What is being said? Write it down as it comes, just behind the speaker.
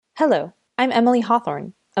Hello, I'm Emily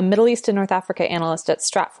Hawthorne, a Middle East and North Africa analyst at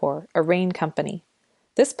Stratfor, a RAIN company.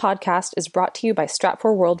 This podcast is brought to you by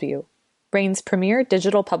Stratfor Worldview, RAIN's premier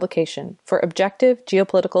digital publication for objective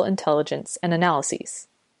geopolitical intelligence and analyses.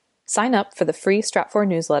 Sign up for the free Stratfor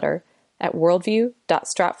newsletter at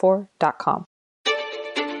worldview.stratfor.com.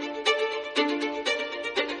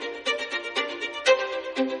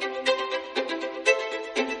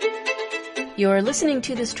 You're listening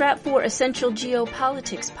to the Stratfor Essential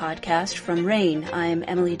Geopolitics podcast from RAIN. I'm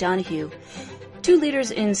Emily Donahue. Two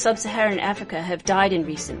leaders in Sub-Saharan Africa have died in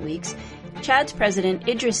recent weeks. Chad's president,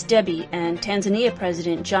 Idris Deby, and Tanzania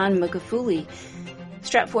president, John Magufuli.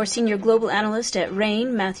 Stratfor senior global analyst at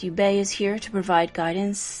RAIN, Matthew Bay, is here to provide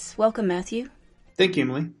guidance. Welcome, Matthew. Thank you,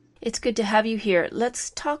 Emily. It's good to have you here.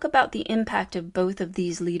 Let's talk about the impact of both of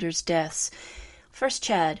these leaders' deaths. First,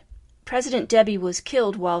 Chad. President Deby was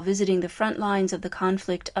killed while visiting the front lines of the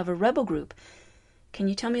conflict of a rebel group. Can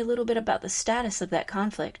you tell me a little bit about the status of that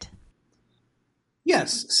conflict?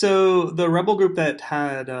 Yes. So the rebel group that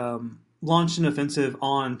had launched an offensive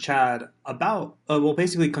on Chad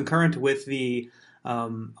basically concurrent with the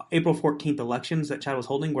April 14th elections that Chad was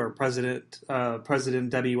holding, where President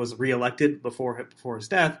Deby was reelected before his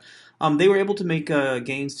death. They were able to make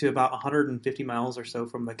gains to about 150 miles or so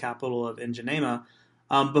from the capital of N'Djamena.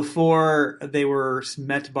 Before they were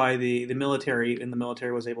met by the military, and the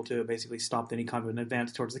military was able to basically stop any kind of an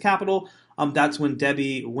advance towards the capital. That's when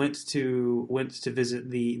Deby went to visit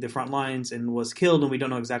the front lines and was killed, and we don't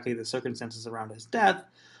know exactly the circumstances around his death.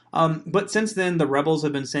 But since then, the rebels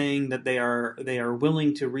have been saying that they are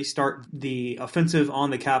willing to restart the offensive on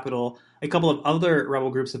the capital. A couple of other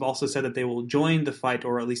rebel groups have also said that they will join the fight,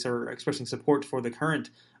 or at least are expressing support for the current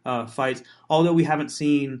fight, although we haven't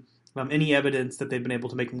seen any evidence that they've been able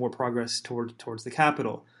to make more progress towards the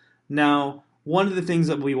capital. Now, one of the things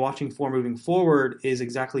that we'll be watching for moving forward is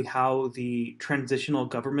exactly how the transitional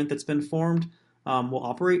government that's been formed will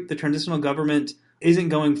operate. The transitional government isn't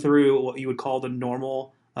going through what you would call the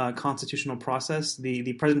normal constitutional process.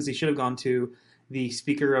 The presidency should have gone to the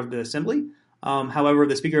Speaker of the Assembly. However,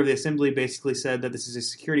 the Speaker of the Assembly basically said that this is a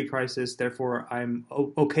security crisis, therefore I'm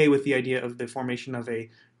okay with the idea of the formation of a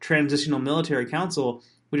transitional military council,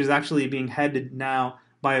 which is actually being headed now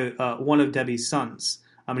by one of Deby's sons.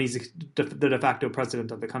 And he's the de facto president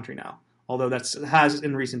of the country now, although that has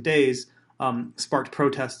in recent days sparked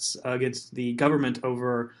protests against the government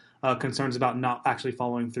over concerns about not actually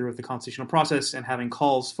following through with the constitutional process and having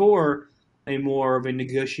calls for a more of a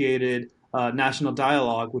negotiated national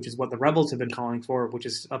dialogue, which is what the rebels have been calling for, which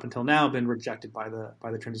has up until now been rejected by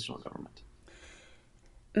the transitional government.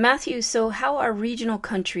 Matthew, so how are regional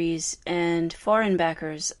countries and foreign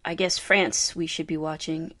backers, I guess France we should be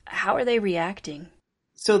watching, how are they reacting?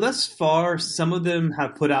 So thus far, some of them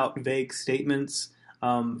have put out vague statements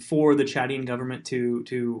for the Chadian government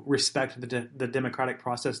to respect the democratic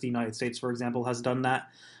process. The United States, for example, has done that,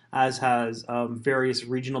 as has various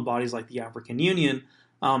regional bodies like the African Union.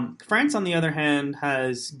 France, on the other hand,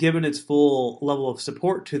 has given its full level of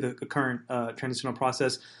support to the current transitional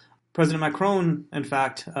process. President Macron, in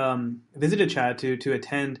fact, visited Chad to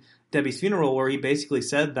attend Deby's funeral, where he basically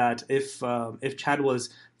said that if Chad was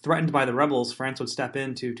threatened by the rebels, France would step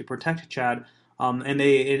in to protect Chad.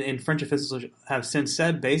 And French officials have since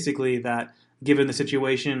said basically that given the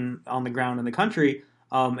situation on the ground in the country,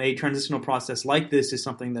 a transitional process like this is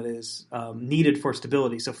something that is needed for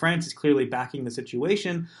stability. So France is clearly backing the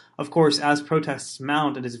situation. Of course, as protests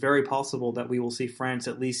mount, it is very possible that we will see France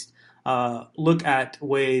at least look at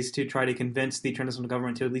ways to try to convince the transitional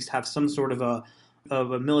government to at least have some sort of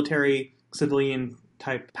a military civilian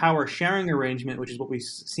type power sharing arrangement, which is what we've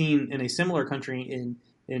seen in a similar country in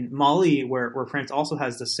Mali, where France also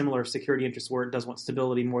has the similar security interests where it does want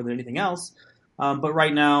stability more than anything else. But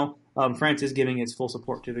right now, France is giving its full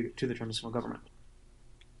support to the transitional government.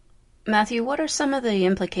 Matthew, what are some of the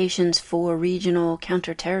implications for regional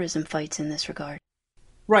counterterrorism fights in this regard?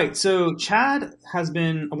 Right. So Chad has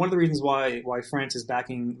been one of the reasons why France is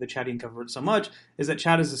backing the Chadian government so much is that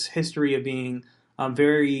Chad has this history of being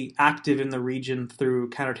very active in the region through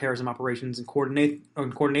counterterrorism operations in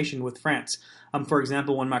coordination with France. For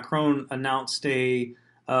example, when Macron announced a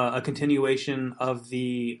continuation of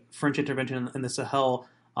the French intervention in the Sahel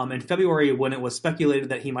in February, when it was speculated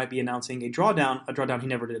that he might be announcing a drawdown he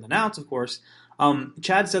never did announce, of course,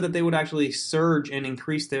 Chad said that they would actually surge and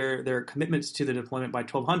increase their commitments to the deployment by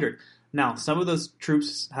 1,200. Now, some of those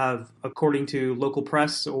troops have, according to local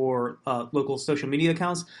press or local social media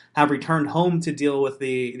accounts, have returned home to deal with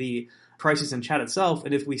the crisis in Chad itself.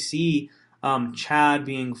 And if we see Chad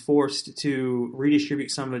being forced to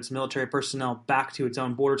redistribute some of its military personnel back to its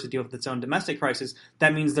own border to deal with its own domestic crisis,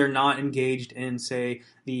 that means they're not engaged in, say,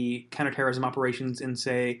 the counterterrorism operations in,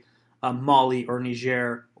 say, Mali or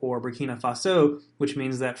Niger or Burkina Faso, which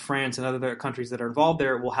means that France and other countries that are involved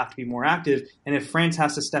there will have to be more active. And if France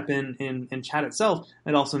has to step in Chad itself,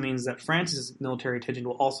 it also means that France's military attention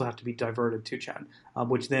will also have to be diverted to Chad,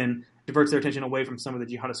 which then diverts their attention away from some of the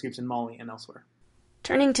jihadist groups in Mali and elsewhere.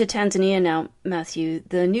 Turning to Tanzania now, Matthew,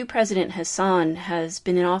 the new president Hassan has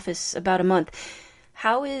been in office about a month.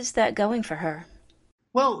 How is that going for her?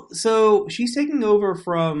 Well, so she's taking over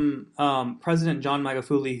from President John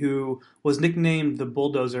Magufuli, who was nicknamed the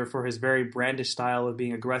bulldozer for his very brandish style of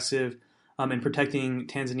being aggressive and protecting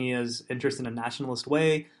Tanzania's interest in a nationalist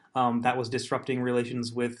way that was disrupting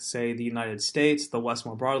relations with, say, the United States, the West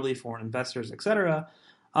more broadly, foreign investors, etc.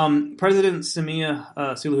 President Samia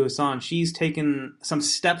Suluhu Hassan, she's taken some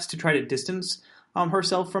steps to try to distance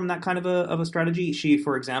herself from that kind of a strategy. She,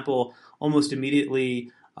 for example, almost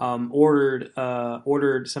immediately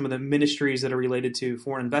ordered some of the ministries that are related to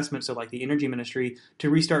foreign investment, so like the energy ministry, to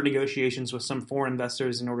restart negotiations with some foreign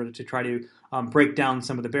investors in order to try to break down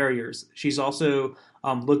some of the barriers. She's also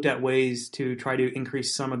looked at ways to try to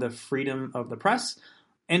increase some of the freedom of the press,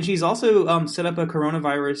 and she's also set up a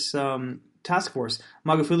coronavirus task force.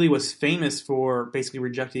 Magufuli was famous for basically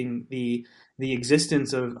rejecting the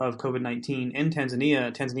existence of COVID-19 in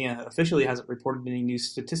Tanzania. Tanzania officially hasn't reported any new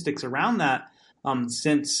statistics around that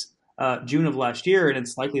since June of last year, and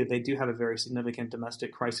it's likely that they do have a very significant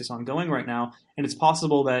domestic crisis ongoing right now. And it's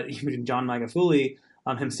possible that even John Magufuli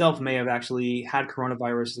himself may have actually had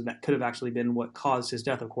coronavirus, and that could have actually been what caused his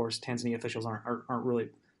death. Of course, Tanzania officials aren't really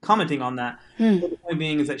commenting on that. But the point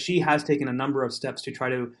being is that she has taken a number of steps to try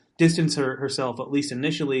to distance herself, at least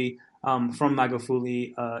initially, from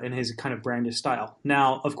Magufuli in his kind of brandish style.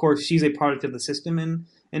 Now, of course, she's a product of the system in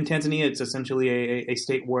Tanzania. It's essentially a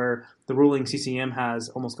state where the ruling CCM has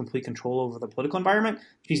almost complete control over the political environment.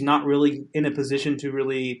 She's not really in a position to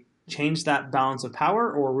really change that balance of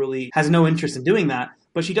power, or really has no interest in doing that.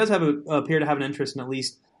 But she does appear to have an interest in at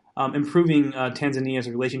least improving Tanzania's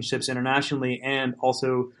relationships internationally, and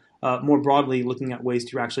also more broadly looking at ways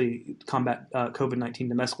to actually combat COVID-19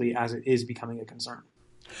 domestically, as it is becoming a concern.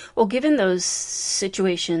 Well, given those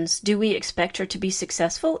situations, do we expect her to be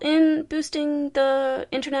successful in boosting the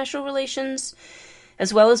international relations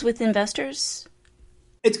as well as with investors?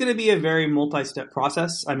 It's going to be a very multi-step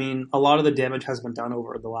process. I mean, a lot of the damage has been done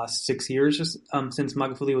over the last 6 years, just since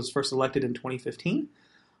Magufuli was first elected in 2015.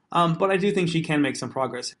 But I do think she can make some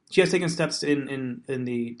progress. She has taken steps in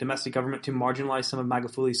the domestic government to marginalize some of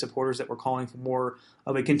Magufuli's supporters that were calling for more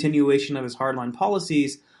of a continuation of his hardline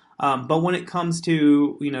policies. But when it comes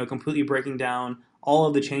to, completely breaking down all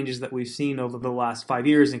of the changes that we've seen over the last 5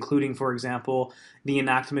 years, including, for example, the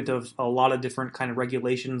enactment of a lot of different kind of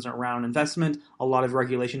regulations around investment, a lot of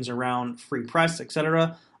regulations around free press,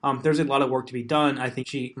 etc., there's a lot of work to be done. I think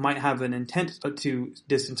she might have an intent to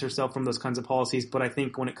distance herself from those kinds of policies, but I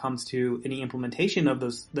think when it comes to any implementation of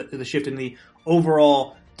those, the shift in the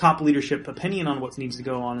overall top leadership opinion on what needs to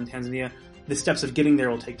go on in Tanzania, the steps of getting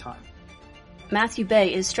there will take time. Matthew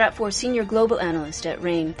Bay is Stratfor Senior Global Analyst at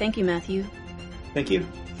RAIN. Thank you, Matthew. Thank you.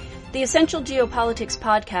 The Essential Geopolitics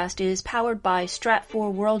podcast is powered by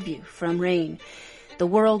Stratfor Worldview from RAIN, the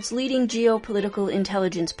world's leading geopolitical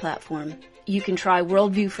intelligence platform. You can try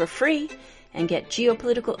Worldview for free and get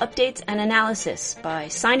geopolitical updates and analysis by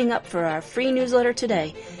signing up for our free newsletter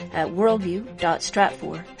today at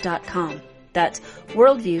worldview.stratfor.com. That's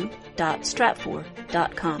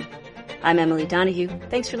worldview.stratfor.com. I'm Emily Donahue.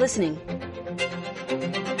 Thanks for listening.